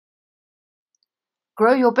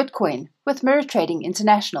Grow your Bitcoin with Mirror Trading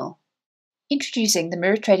International. Introducing the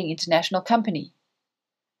Mirror Trading International Company.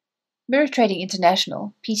 Mirror Trading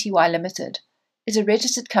International, Pty Limited, is a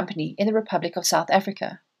registered company in the Republic of South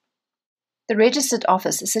Africa. The registered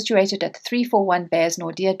office is situated at 341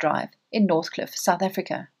 Beyersnordea Drive in Northcliffe, South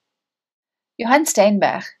Africa. Johan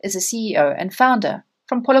Steinberg is the CEO and founder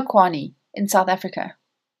from Polokwane in South Africa.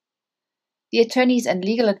 The attorneys and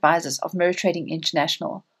legal advisors of Mirror Trading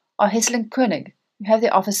International are Hesselink Koenig, who have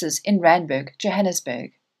their offices in Randburg,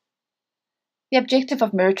 Johannesburg. The objective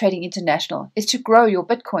of Mirror Trading International is to grow your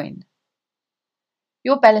Bitcoin.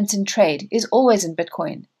 Your balance in trade is always in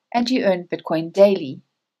Bitcoin, and you earn Bitcoin daily.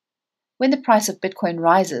 When the price of Bitcoin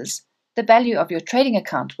rises, the value of your trading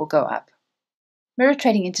account will go up. Mirror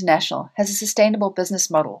Trading International has a sustainable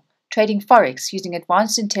business model, trading Forex using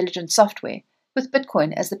advanced intelligence software with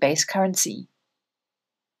Bitcoin as the base currency.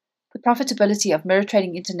 The profitability of Mirror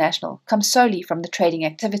Trading International comes solely from the trading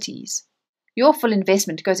activities. Your full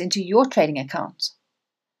investment goes into your trading account.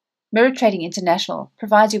 Mirror Trading International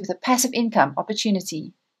provides you with a passive income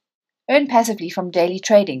opportunity. Earn passively from daily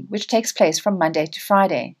trading, which takes place from Monday to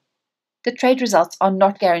Friday. The trade results are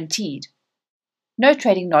not guaranteed. No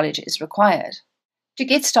trading knowledge is required. To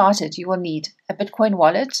get started, you will need a Bitcoin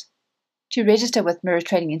wallet, to register with Mirror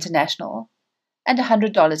Trading International, and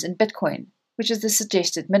 $100 in Bitcoin, which is the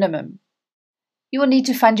suggested minimum. You will need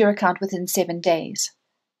to fund your account within 7 days.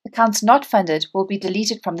 Accounts not funded will be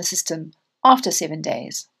deleted from the system after 7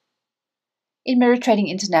 days. In Mirror Trading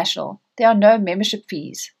International, there are no membership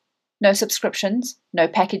fees, no subscriptions, no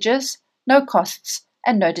packages, no costs,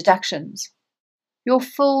 and no deductions. Your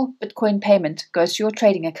full Bitcoin payment goes to your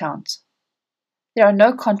trading account. There are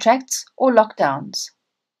no contracts or lockdowns.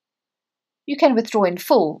 You can withdraw in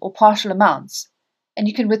full or partial amounts, and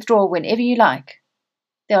you can withdraw whenever you like.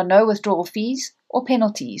 There are no withdrawal fees or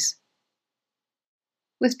penalties.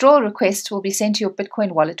 Withdrawal requests will be sent to your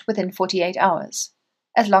Bitcoin wallet within 48 hours,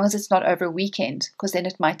 as long as it's not over a weekend, because then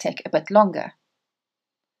it might take a bit longer.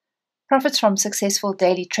 Profits from successful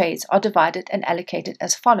daily trades are divided and allocated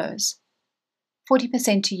as follows: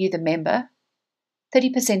 40% to you, the member,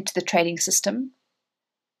 30% to the trading system,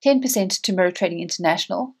 10% to Mirror Trading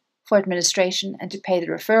International for administration and to pay the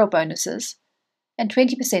referral bonuses, and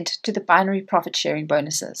 20% to the binary profit sharing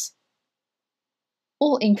bonuses.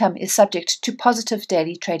 All income is subject to positive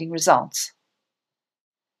daily trading results.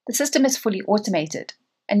 The system is fully automated,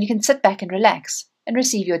 and you can sit back and relax and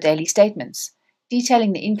receive your daily statements,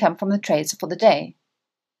 detailing the income from the trades for the day.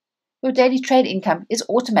 Your daily trade income is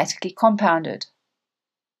automatically compounded.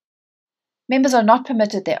 Members are not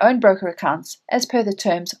permitted their own broker accounts as per the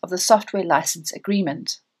terms of the software license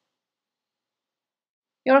agreement.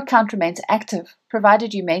 Your account remains active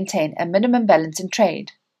provided you maintain a minimum balance in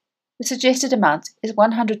trade. The suggested amount is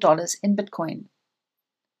 $100 in Bitcoin.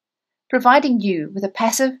 Providing you with a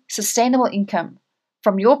passive, sustainable income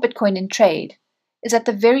from your Bitcoin in trade is at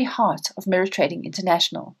the very heart of Mirror Trading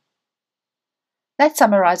International. That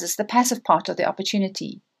summarizes the passive part of the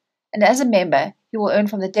opportunity, and as a member, you will earn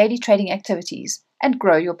from the daily trading activities and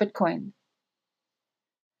grow your Bitcoin.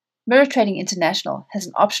 Mirror Trading International has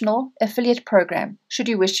an optional affiliate program should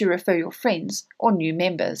you wish to refer your friends or new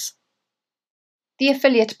members. The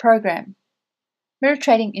Affiliate Program. Mirror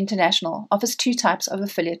Trading International offers 2 types of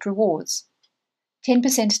affiliate rewards: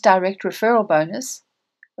 10% direct referral bonus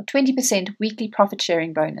or 20% weekly profit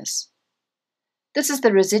sharing bonus. This is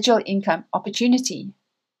the residual income opportunity.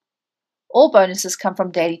 All bonuses come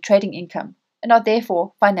from daily trading income and are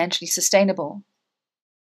therefore financially sustainable.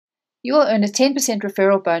 You will earn a 10%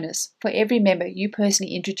 referral bonus for every member you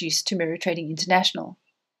personally introduce to Mirror Trading International,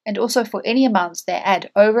 and also for any amounts they add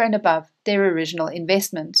over and above their original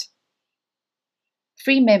investment.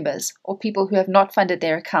 Free members, or people who have not funded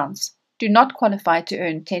their accounts, do not qualify to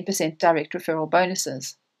earn 10% direct referral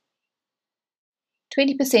bonuses.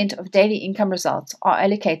 20% of daily income results are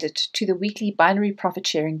allocated to the weekly binary profit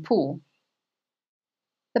sharing pool.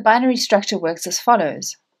 The binary structure works as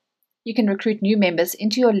follows. You can recruit new members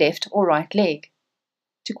into your left or right leg.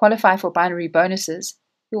 To qualify for binary bonuses,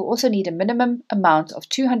 you will also need a minimum amount of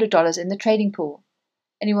 $200 in the trading pool,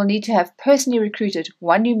 and you will need to have personally recruited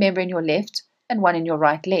 1 new member in your left and 1 in your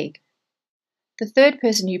right leg. The third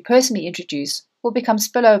person you personally introduce will become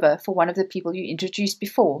spillover for one of the people you introduced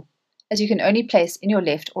before, as you can only place in your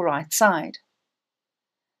left or right side.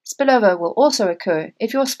 Spillover will also occur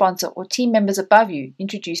if your sponsor or team members above you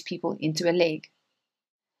introduce people into a leg.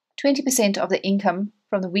 20% of the income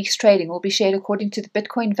from the week's trading will be shared according to the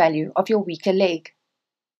Bitcoin value of your weaker leg.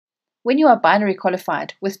 When you are binary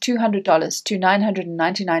qualified with $200 to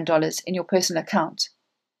 $999 in your personal account,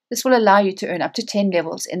 this will allow you to earn up to 10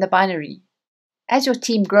 levels in the binary. As your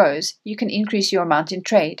team grows, you can increase your amount in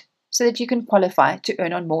trade so that you can qualify to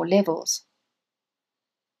earn on more levels.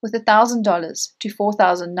 With $1,000 to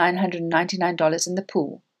 $4,999 in the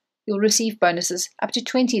pool, you'll receive bonuses up to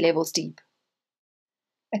 20 levels deep.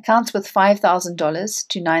 Accounts with $5,000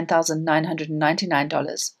 to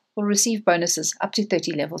 $9,999 will receive bonuses up to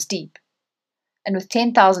 30 levels deep. And with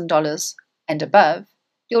 $10,000 and above,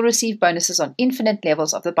 you'll receive bonuses on infinite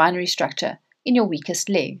levels of the binary structure in your weakest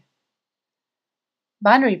leg.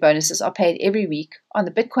 Binary bonuses are paid every week on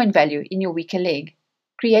the Bitcoin value in your weaker leg,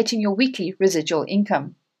 creating your weekly residual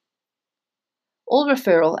income. All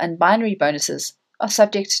referral and binary bonuses are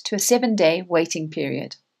subject to a 7-day waiting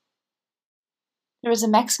period. There is a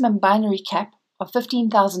maximum binary cap of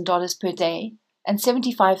 $15,000 per day and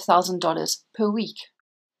 $75,000 per week.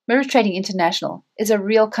 Mirror Trading International is a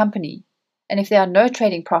real company, and if there are no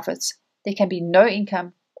trading profits, there can be no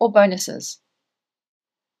income or bonuses.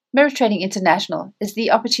 Mirror Trading International is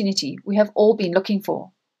the opportunity we have all been looking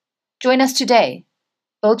for. Join us today,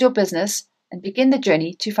 build your business, and begin the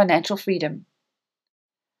journey to financial freedom.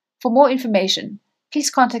 For more information,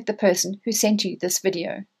 please contact the person who sent you this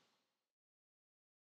video.